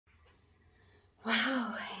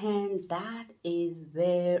Wow, and that is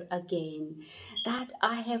where again that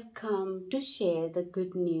I have come to share the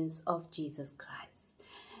good news of Jesus Christ.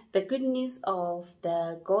 The good news of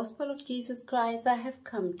the gospel of Jesus Christ I have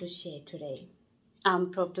come to share today. I'm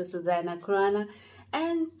Prophetess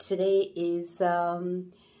and today is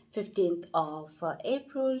 15th of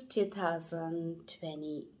April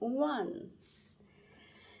 2021.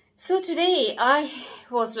 So today I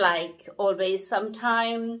was like always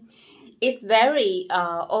sometime it's very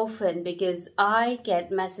often because I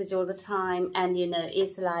get message all the time and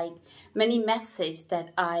it's like many message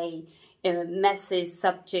that I message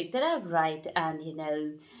subject that I write and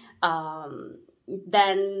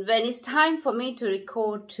then when it's time for me to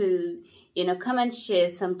record to come and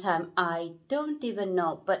share sometime I don't even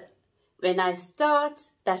know, but when I start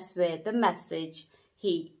that's where the message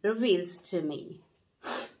he reveals to me.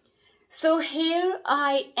 So here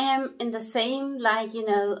I am in the same, I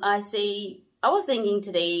was thinking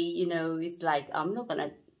today, it's like, I'm not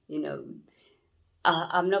gonna,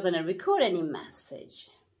 I'm not gonna record any message.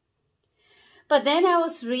 But then I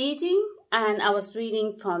was reading and I was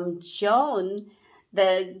reading from John,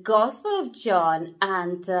 the Gospel of John,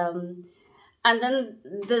 and then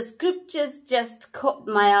the scriptures just caught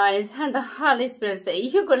my eyes and the Holy Spirit said,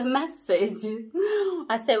 you got a message.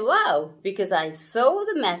 I said, wow, because I saw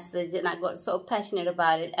the message and I got so passionate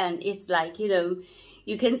about it. And it's like, you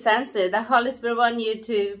can sense it. The Holy Spirit wants you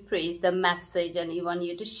to preach the message and he wants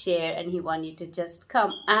you to share and he wants you to just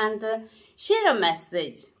come and share a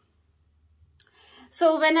message.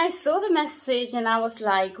 So when I saw the message and I was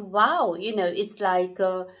like, wow, it's like,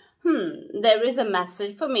 there is a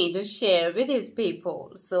message for me to share with his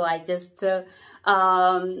people. So I just,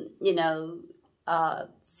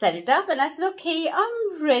 set it up and I said, okay,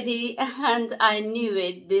 I'm ready. And I knew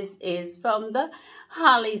it. This is from the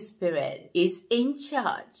Holy Spirit is in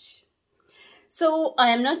charge. So I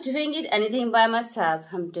am not doing it anything by myself.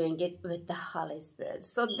 I'm doing it with the Holy Spirit.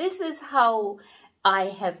 So this is how I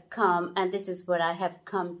have come, and this is what I have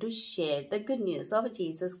come to share, the good news of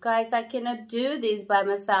Jesus Christ. I cannot do this by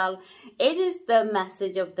myself. It is the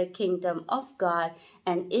message of the kingdom of God,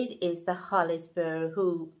 and it is the Holy Spirit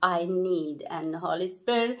who I need, and the Holy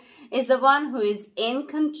Spirit is the one who is in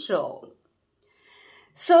control.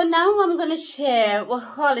 So now I'm going to share what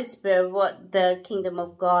Holy Spirit, what the kingdom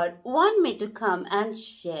of God want me to come and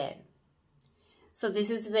share. So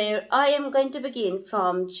this is where I am going to begin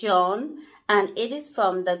from John, and it is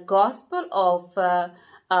from the Gospel of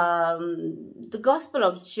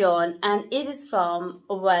John, and it is from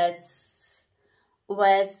verse.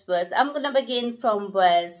 I'm going to begin from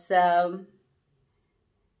verse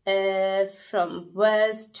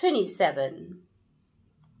 27.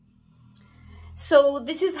 So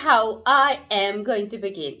this is how I am going to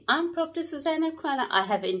begin. I'm Prophetess. I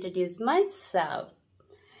have introduced myself.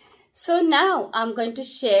 So now I'm going to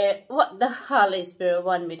share what the Holy Spirit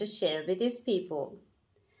wants me to share with his people.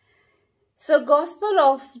 So Gospel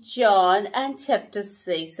of John and chapter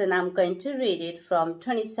 6, and I'm going to read it from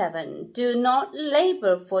 27. Do not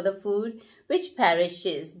labor for the food which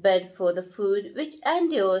perishes, but for the food which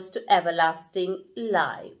endures to everlasting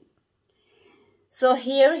life. So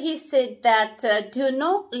here he said that do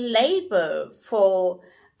not labor for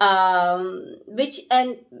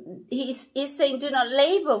he's saying do not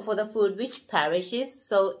labor for the food which perishes.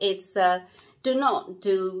 So it's do not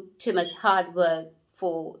do too much hard work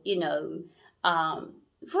for for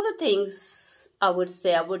the things. I would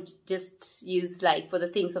just use like for the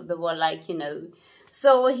things of the world,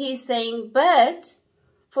 so he's saying, but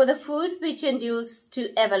for the food which endures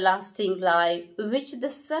to everlasting life, which the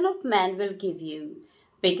Son of Man will give you,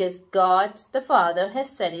 because God the Father has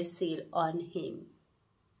set his seal on him.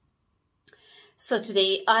 So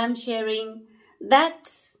today I am sharing that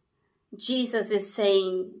Jesus is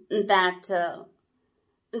saying that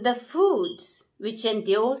the food which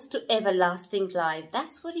endures to everlasting life,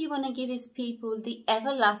 that's what he want to give his people, the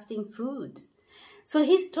everlasting food. So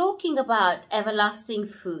he's talking about everlasting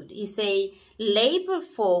food. He say, labor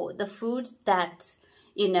for the food that,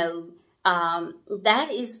 that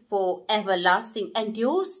is for everlasting,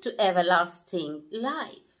 endures to everlasting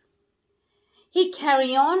life. He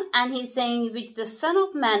carry on and he's saying, which the Son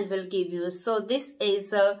of Man will give you. So this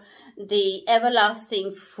is the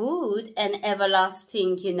everlasting food and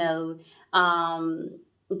everlasting,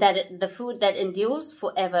 that the food that endures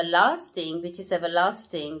for everlasting, which is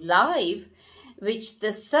everlasting life, which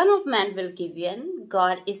the Son of Man will give you. And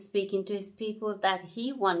God is speaking to his people that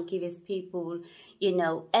he won't give his people,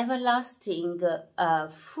 everlasting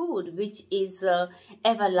food, which is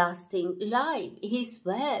everlasting life. His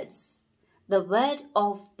words. The word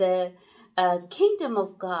of the kingdom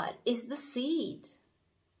of God is the seed.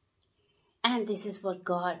 And this is what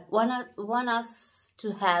God want us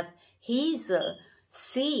to have, His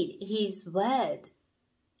seed, His word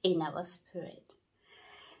in our spirit.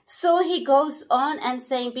 So He goes on and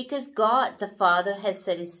saying, because God the Father has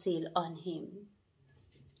set His seal on Him.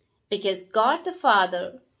 Because God the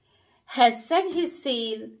Father has set His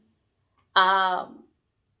seal on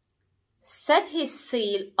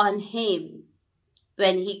Him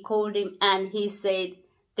when He called Him and He said,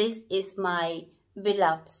 this is my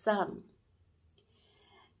beloved Son.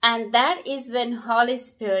 And that is when Holy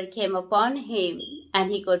Spirit came upon Him and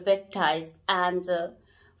He got baptized, and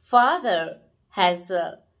Father has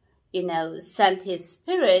sent His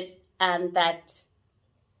Spirit, and that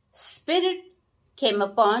Spirit came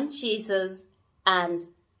upon Jesus, and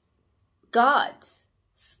God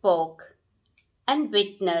spoke and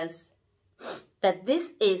witnessed that this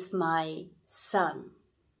is my Son,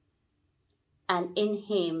 and in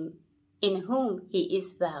whom He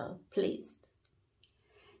is well pleased.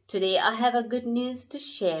 Today I have a good news to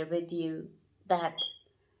share with you, that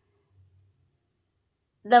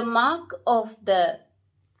the mark of the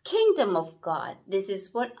kingdom of God, this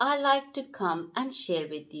is what I like to come and share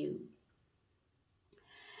with you.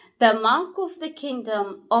 The mark of the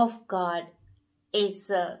kingdom of God is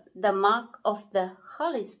the mark of the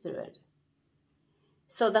Holy Spirit.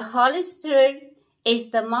 So the Holy Spirit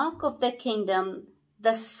is the mark of the kingdom,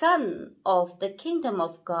 the son of the kingdom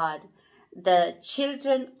of God, the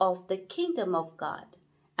children of the kingdom of God.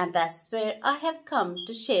 And that's where I have come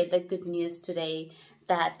to share the good news today,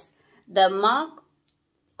 that the mark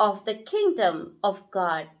of the kingdom of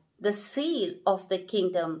God, the seal of the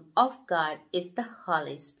kingdom of God, is the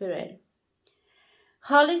Holy Spirit.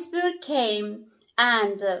 Holy Spirit came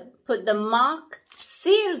and put the mark,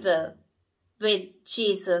 sealed with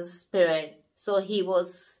Jesus' Spirit. So He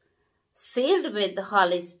was sealed with the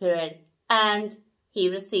Holy Spirit, and He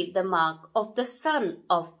received the mark of the Son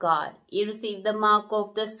of God. He received the mark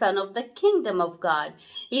of the Son of the kingdom of God.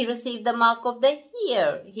 He received the mark of the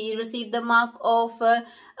heir. He received the mark of a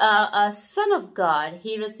Son of God.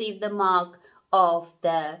 He received the mark of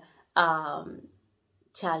the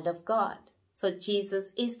child of God. So Jesus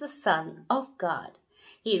is the Son of God.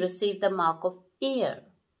 He received the mark of heir,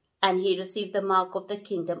 and He received the mark of the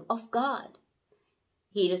kingdom of God.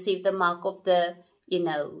 He received the mark of the,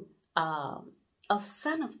 of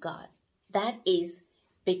Son of God. That is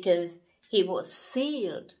because He was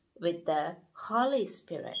sealed with the Holy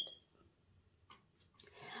Spirit.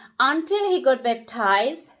 Until He got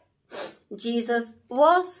baptized, Jesus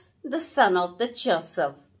was the son of the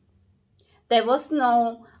Joseph. There was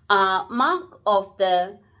no mark of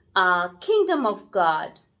the kingdom of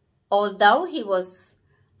God, although He was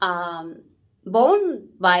born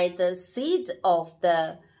by the seed of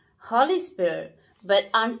the Holy Spirit. But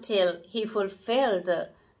until He fulfilled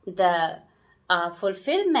the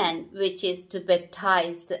fulfillment, which is to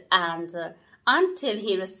baptize, and until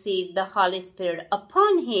He received the Holy Spirit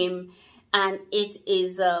upon Him, and it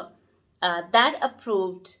is that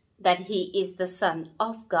approved that He is the Son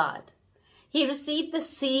of God. He received the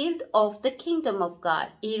seal of the kingdom of God.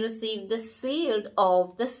 He received the seal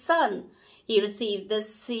of the Son. He received the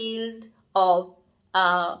seal of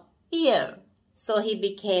heir. So He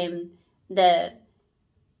became the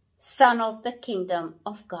Son of the kingdom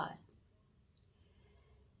of God.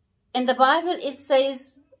 In the Bible it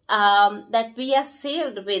says that we are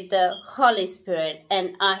sealed with the Holy Spirit,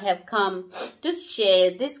 and I have come to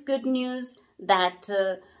share this good news that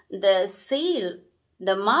the seal,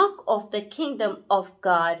 the mark of the kingdom of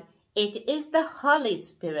God, it is the Holy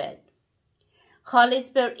Spirit. Holy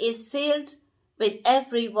Spirit is sealed with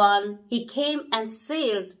everyone. He came and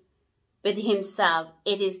sealed with Himself.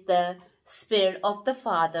 It is the Spirit of the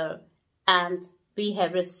Father, and we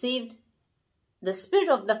have received the Spirit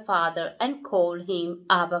of the Father and call Him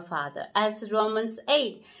Abba Father. As Romans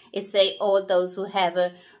 8, it says, all those who have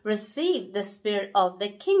received the Spirit of the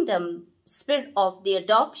kingdom, Spirit of the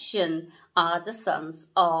adoption, are the sons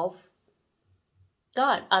of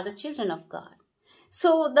God, are the children of God.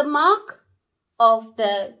 So the mark of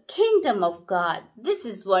the kingdom of God, this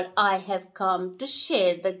is what I have come to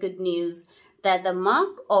share the good news, that the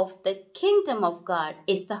mark of the kingdom of God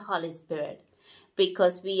is the Holy Spirit,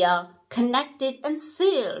 because we are connected and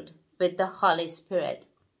sealed with the Holy Spirit.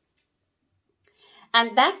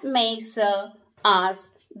 And that makes us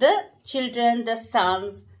the children, the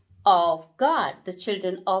sons of God, the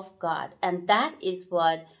children of God. And that is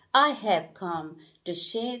what I have come to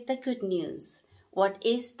share the good news. What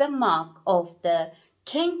is the mark of the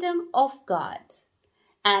kingdom of God?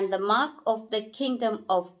 And the mark of the kingdom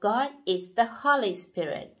of God is the Holy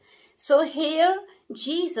Spirit. So here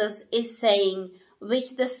Jesus is saying,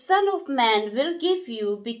 which the Son of Man will give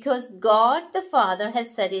you, because God the Father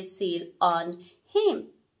has set his seal on him.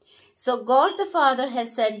 So God the Father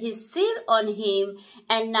has set his seal on him,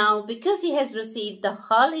 and now because he has received the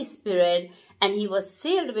Holy Spirit and he was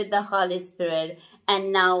sealed with the Holy Spirit,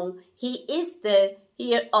 and now he is the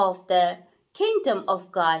heir of the kingdom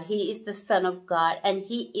of God. He is the Son of God, and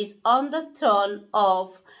he is on the throne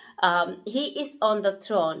of he is on the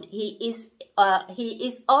throne. He is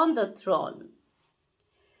on the throne.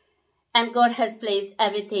 And God has placed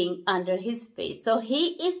everything under his feet. So he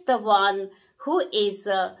is the one who is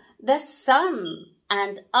the Son.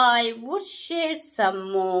 And I would share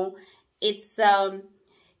some more. It's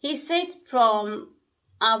he said from,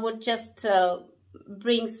 I would just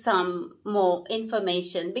bring some more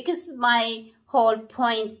information, because my whole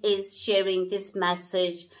point is sharing this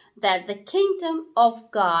message that the kingdom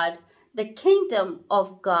of God, the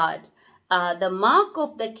mark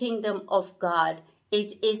of the kingdom of God,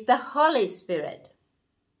 it is the Holy Spirit.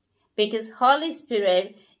 Because Holy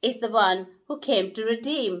Spirit is the one who came to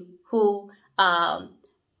redeem, who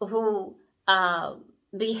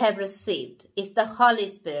we have received. It's the Holy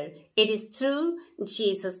Spirit. It is through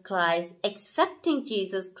Jesus Christ, accepting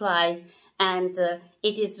Jesus Christ, and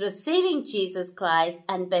it is receiving Jesus Christ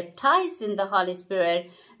and baptized in the Holy Spirit,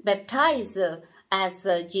 baptized as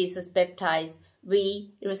Jesus baptized.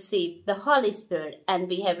 We receive the Holy Spirit, and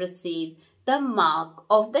we have received the mark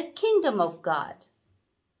of the kingdom of God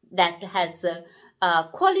that has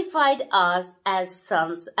qualified us as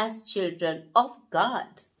sons, as children of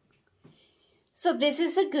God. So this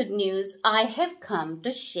is a good news I have come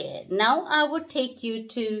to share. Now I would take you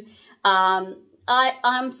to,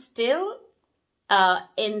 I'm still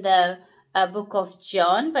in the book of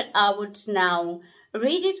John, but I would now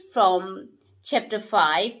read it from chapter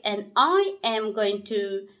 5, and I am going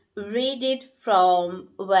to read it from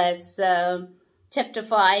verse chapter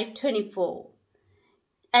 5, 24.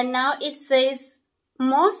 And now it says,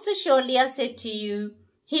 "Most assuredly I say to you,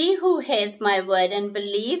 he who hears my word and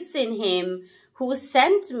believes in him who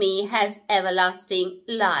sent me has everlasting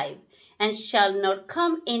life, and shall not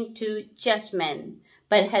come into judgment,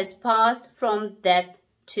 but has passed from death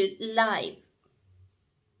to life."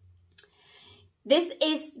 This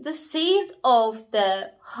is the seal of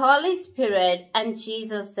the Holy Spirit, and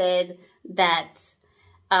Jesus said that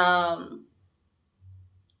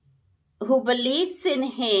who believes in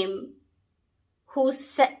him, who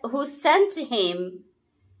sent him,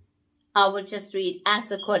 I will just read as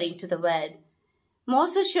according to the word.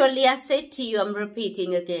 "Most assuredly I say to you," I'm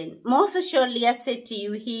repeating again, "most assuredly I say to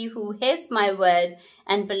you, he who hears my word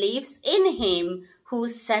and believes in him who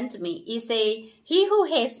sent me." He say, he who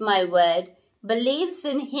hears my word, believes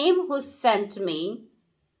in him who sent me,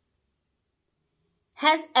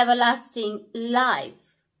 has everlasting life,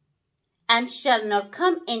 and shall not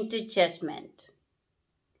come into judgment,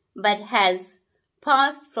 but has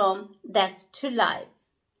passed from death to life.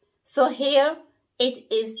 So here it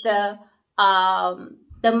is the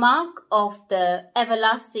mark of the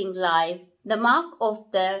everlasting life, the mark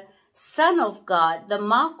of the Son of God, the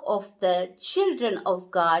mark of the children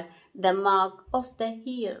of God, the mark of the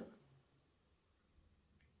heir.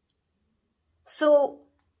 So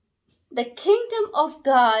the kingdom of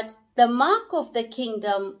God, the mark of the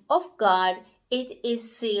kingdom of God, it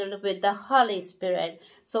is sealed with the Holy Spirit.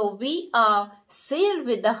 So we are sealed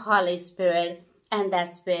with the Holy Spirit, and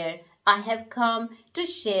that's where I have come to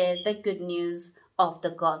share the good news of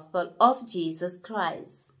the gospel of Jesus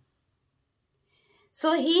Christ.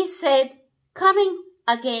 So he said, coming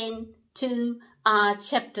again to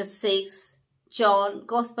chapter 6, John,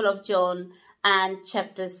 Gospel of John, and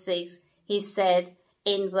chapter 6, he said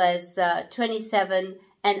in verse 27,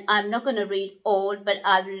 and I'm not going to read all, but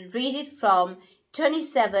I will read it from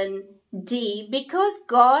 27d, because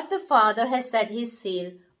God the Father has set his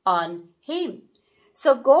seal on him.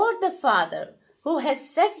 So God the Father, who has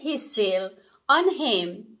set his seal on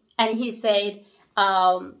him, and he said,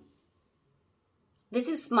 this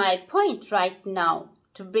is my point right now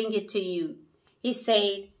to bring it to you. He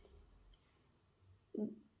said,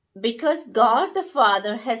 because God the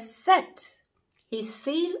Father has set his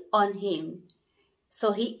seal on him,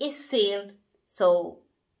 so he is sealed, so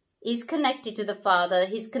he's connected to the Father,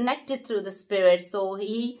 he's connected through the Spirit, so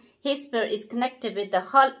his Spirit is connected with the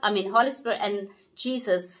Holy Spirit and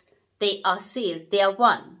Jesus, they are sealed, they are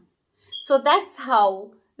one. So that's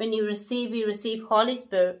how when we receive Holy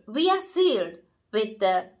Spirit, we are sealed with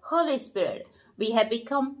the Holy Spirit. We have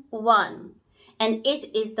become one, and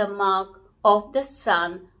it is the mark of the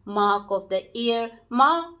Son, mark of the heir,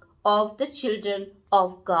 mark of the children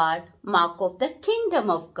of God, mark of the kingdom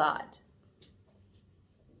of God.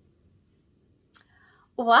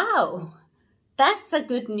 Wow, that's the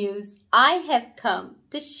good news I have come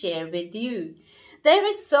to share with you. There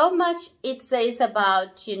is so much it says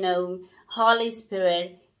about, Holy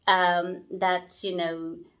Spirit, that,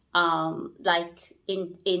 like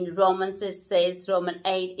in Romans it says, Romans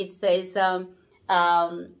 8, it says,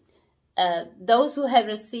 those who have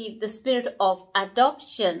received the spirit of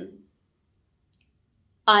adoption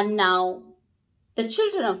are now the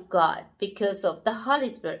children of God because of the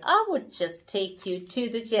Holy Spirit. I would just take you to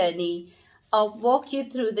the journey, or walk you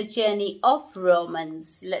through the journey of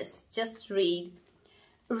Romans. Let's just read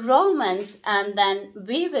Romans, and then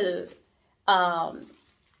we will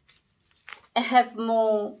have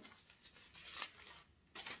more,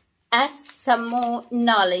 add some more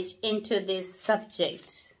knowledge into this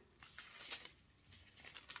subject.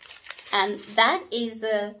 And that is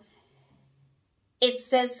it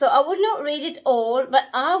says, so I would not read it all, but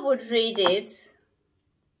I would read it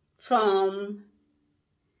from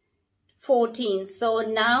 14. So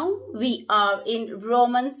now we are in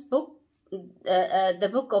Romans book, the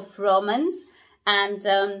book of Romans, and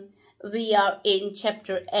we are in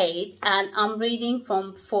chapter 8, and I'm reading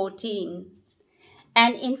from 14.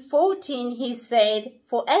 And in 14 he said,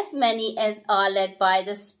 for as many as are led by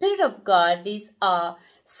the Spirit of God, these are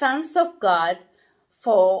sons of God,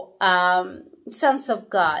 sons of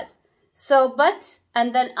God. So,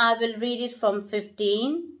 and then I will read it from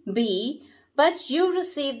 15b. But you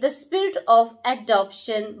received the spirit of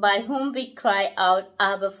adoption, by whom we cry out,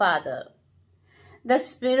 Abba, Father. The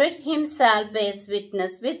Spirit himself bears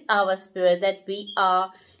witness with our spirit that we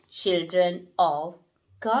are children of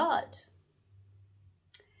God.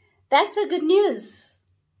 That's the good news,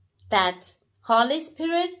 that Holy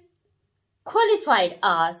Spirit qualified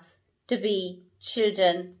us to be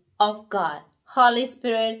children of God. Holy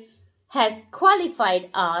Spirit has qualified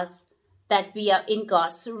us that we are in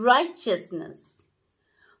God's righteousness.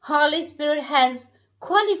 Holy Spirit has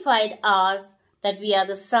qualified us that we are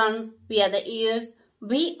the sons, we are the heirs,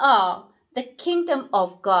 we are the kingdom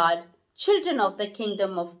of God, children of the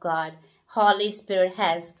kingdom of God. Holy Spirit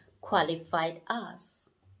has qualified us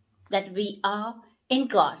that we are in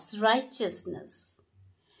God's righteousness.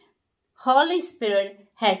 Holy Spirit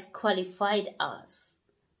has qualified us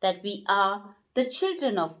that we are the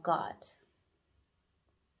children of God.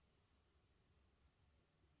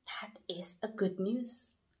 That is a good news.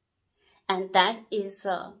 And that is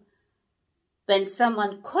when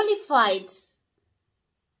someone qualified,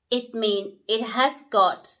 it means it has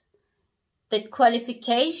got the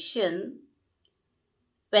qualification.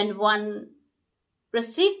 When one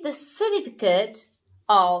received the certificate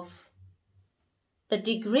of the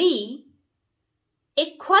degree,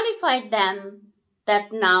 it qualified them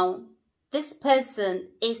that now this person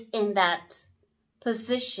is in that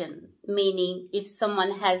position. Meaning, if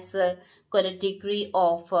someone has got a degree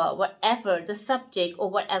of whatever the subject or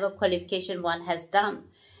whatever qualification one has done,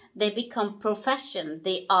 they become profession.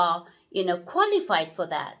 They are, qualified for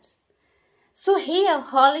that. So here,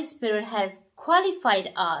 Holy Spirit has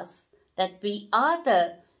qualified us that we are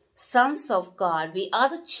the sons of God. We are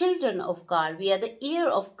the children of God. We are the heir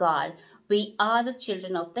of God. We are the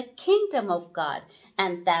children of the kingdom of God.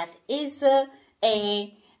 And that is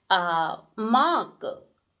a mark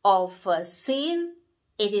of seal.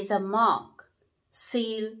 It is a mark.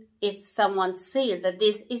 Seal is someone's seal, that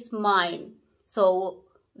this is mine. So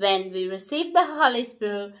when we receive the Holy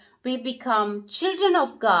Spirit, we become children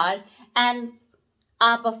of God. And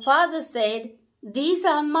Abba Father said, these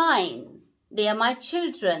are mine. They are my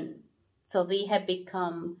children. So we have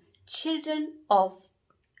become children of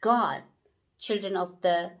God. Children of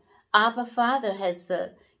the Abba Father has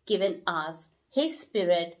given us His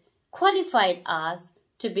Spirit, qualified us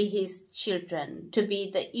to be His children, to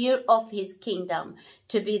be the heir of His kingdom,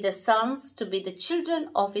 to be the sons, to be the children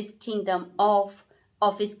of His kingdom, of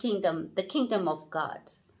His kingdom, the kingdom of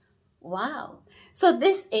God. Wow. So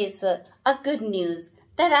this is a good news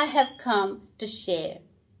that I have come to share.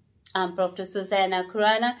 I'm Prophetess Susanna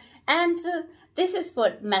Kurana, and this is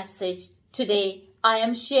what message today I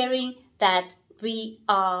am sharing, that we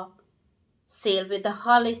are sealed with the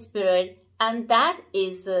Holy Spirit, and that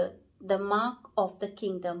is the mark of the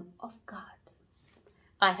kingdom of God.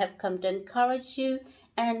 I have come to encourage you,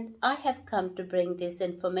 and I have come to bring this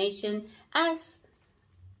information as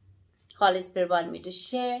Holy Spirit wants me to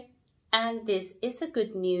share, and this is the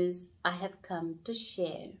good news I have come to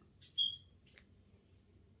share.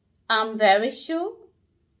 I'm very sure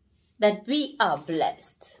that we are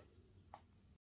blessed.